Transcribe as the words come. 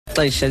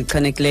Xesha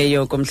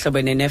lichanekileyo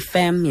komhlobene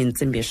neFM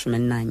yentsimbi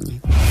ye-11.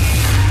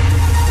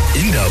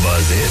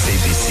 Indaba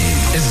ze-SABC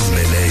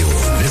ezizimeleyo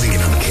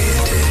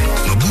nezingenamkhethe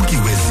nobuki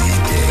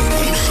wezide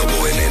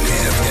kumhlobene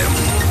neFM.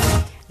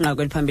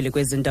 Nqaku eliphambili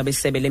kwezindaba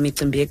isebe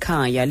lemicimbi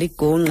yekhaya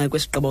ligunqe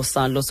kwisigqibo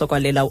salo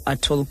sokwalela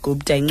uAtul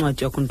Gupta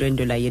incwadi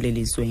yokundwendwela yeli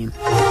lizwe.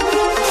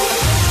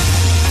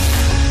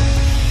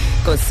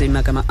 Nkosi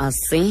magama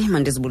asi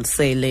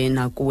mandizibulisele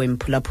nakuwe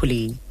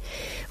mphulaphuli.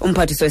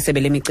 Umphathiswa wesebe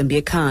lemicimbi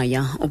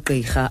yekhaya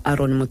uGqirha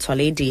Aaron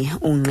Motsoaledi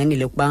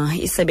ungqinile ukuba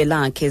isebe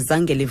lakhe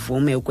zange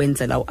livume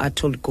ukwenzela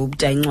uAtul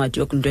Gupta incwadi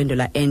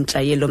yokundwendwela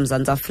entsha yeli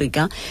loMzantsi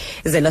Afrika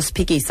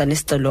lasiphikisa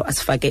nesicelo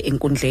asifake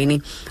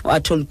enkundleni.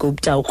 uAtul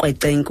Gupta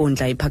ukrece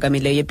inkundla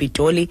ephakamileyo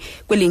ePitoli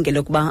kwilinge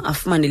lokuba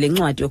afumane le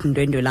ncwadi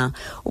yokundwendwela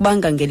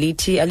ubanga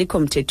ngelithi alikho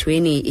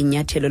mthethweni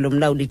inyathelo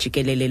lomlawuli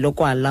jikelele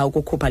lokwala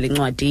ukukhupha le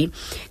ncwadi.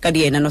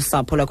 Kanti yena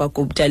nosapho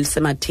lwakwaGupta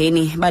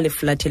elisematheni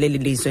balifulathele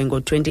lilizwe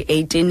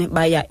ngo-2018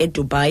 baya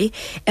eDubai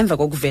emva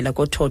kokuvela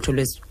kothotho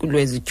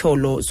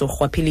lwezityholo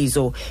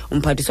zorhwaphilizo.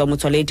 Umphathiswa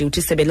Motsoaledi uthi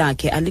isebe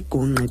lakhe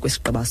aligunqe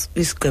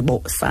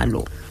kwisigqibo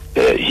salo.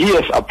 He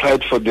has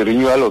applied for the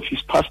renewal of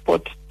his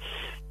passport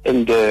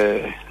and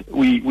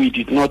we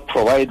did not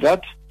provide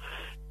that.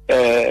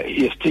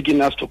 He has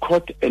taken us to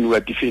court and we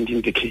are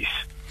defending the case.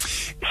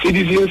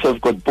 Citizens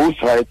have got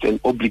both rights and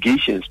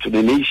obligations to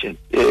the nation.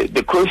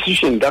 The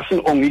Constitution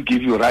doesn't only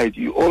give you rights,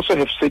 you also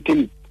have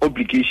certain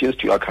obligations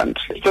to your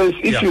country. So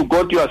if you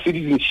got your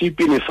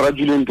citizenship in a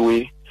fraudulent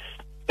way,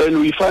 and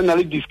we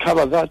finally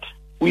discover that,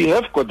 we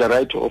have got the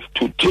right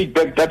to take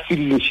back that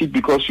citizenship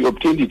because you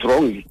obtained it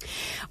wrongly.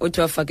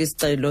 Uthi wafaka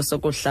isicelo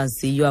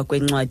sokuhlaziywa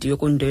kwencwadi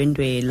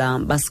yokundwendwela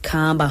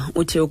basikhaba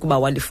uthi ukuba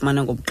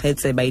walifumana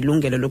ngobuqhetseba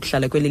bayilungelo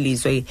lokuhlala kweli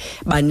lizwe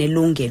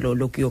banelungelo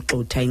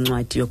lokuyoxutha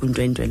incwadi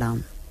yokundwendwela.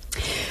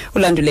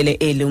 Ulandulele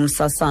eli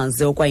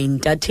umsasazi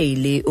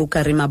okwayintatheli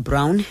uKarima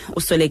Brown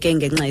usweleke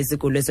ngenxa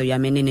yezigulo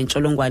ezoyamene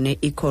nentsholongwane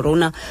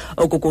icorona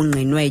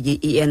okukungqinwe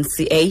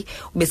yi-ENCA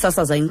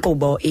ubesasaza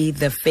inkqubo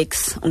The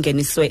Fix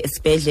ungeniswe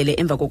esibhedlele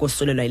emva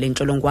kokusulelwa yile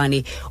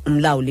ntsholongwane.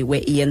 Umlawuli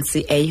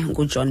we-ENCA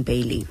nguJohn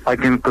Bailey. I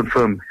can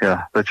confirm,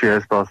 that she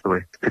has passed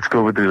away. It's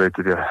COVID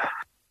related,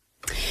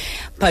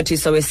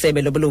 Mphathiswa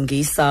wesebe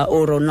lobulungisa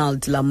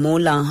uRonald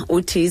Lamola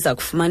uthi iza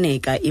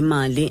kufumaneka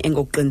imali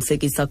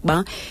engokuqinisekisa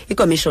kuba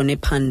ikomishoni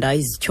ephanda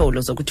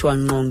izityholo zokuthiwa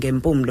ngqo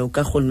ngempumlo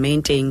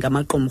karhulumente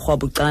ngamaqumrhu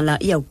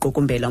abucala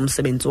iyakuqukumbela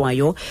umsebenzi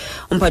wayo.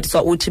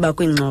 Umphathiswa uthi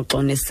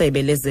bakwingxoxo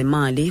nesebe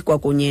lezemali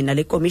kwakunye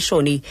nale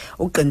komishoni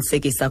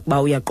uqinisekisa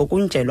kuba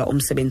uyaqukunjelwa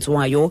umsebenzi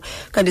wayo.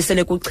 Kanti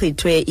sele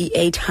kuchithwe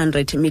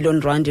i-800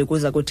 million rand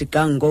kuza kuthi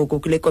gangoku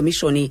kule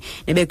komishoni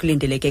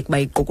nebekulindeleke kuba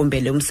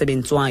iqukumbele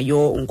umsebenzi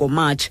wayo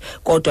ngoMarch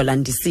kodwa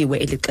landisiwe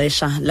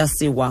elixesha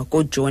lasiwa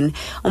kuJune.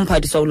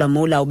 Umphathiswa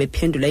uLamola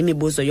ubephendula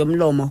imibuzo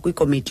yomlomo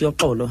kwikomiti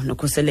yoxolo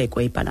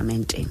nokhuseleko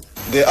eParlamente.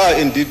 There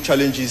are indeed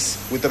challenges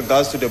with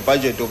regards to the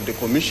budget of the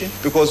Commission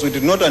because we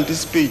did not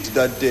anticipate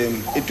that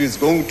it is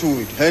going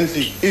to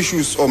handle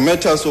issues or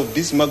matters of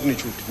this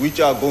magnitude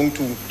which are going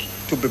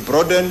to be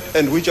broadened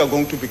and which are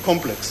going to be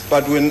complex.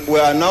 But when we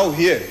are now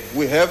here,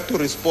 we have to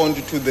respond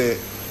to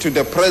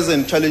the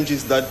present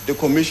challenges that the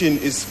Commission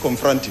is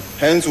confronting.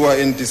 Hence, we are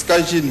in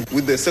discussion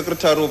with the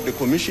Secretary of the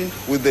Commission,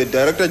 with the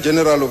Director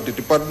General of the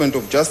Department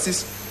of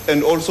Justice,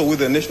 and also with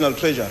the National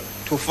Treasurer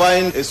to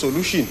find a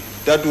solution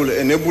that will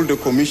enable the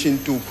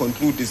Commission to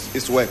conclude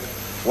its work.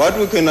 What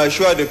we can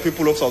assure the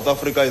people of South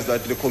Africa is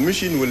that the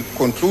Commission will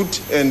conclude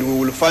and we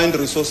will find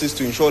resources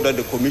to ensure that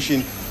the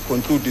Commission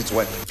conclude its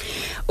work.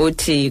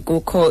 Uthi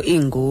kukho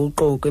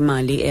inguqo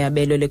kwimali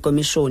eyabelwe le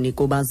komishoni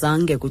kuba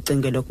zange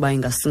kucingelwe ukuba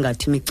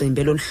ingasingathi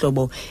imicimbi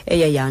loluhlobo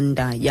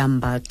eyayanda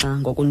yambaxa.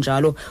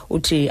 Ngokunjalo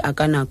uthi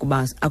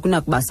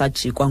akunakuba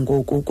sajikwa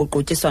ngoku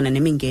kuqutyiswana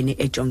nemingeni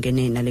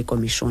ejongene nale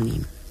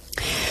komishoni.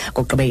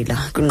 Kokugqibela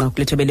kwinqaku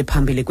lethu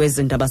eliphambili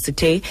kwezindaba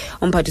sithe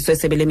umphathiswa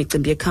wesebe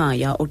lemicimbi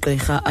yekhaya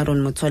uGqirha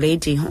Aaron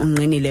Motsoaledi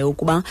ungqinile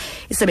ukuba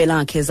isebe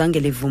lakhe zange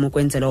livume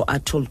ukwenzela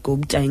uAtul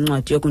Gupta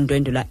incwadi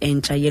yokundwendwela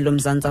entsha yeli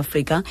loMzantsi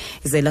Afrika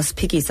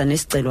lasiphikisa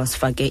nesicelo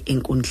asifake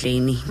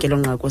enkundleni. Ngelo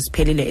nqaku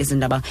siphelile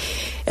izindaba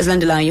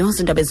ezilandelayo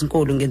izindaba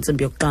ezinkulu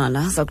ngentsimbi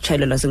yokuqala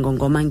zakutshayelelwa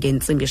zingongoma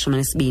ngentsimbi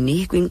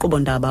ye-12 kwinkqubo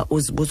ndaba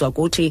uzibuzwa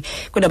kuthi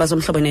kwindaba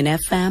zomhlobene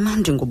neFM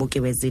ndingubuki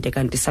wezide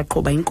kanti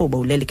saqhuba inkqubo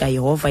uleli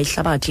kaYehova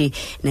ihlabathi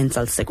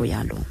nenzaliseko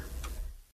yalo.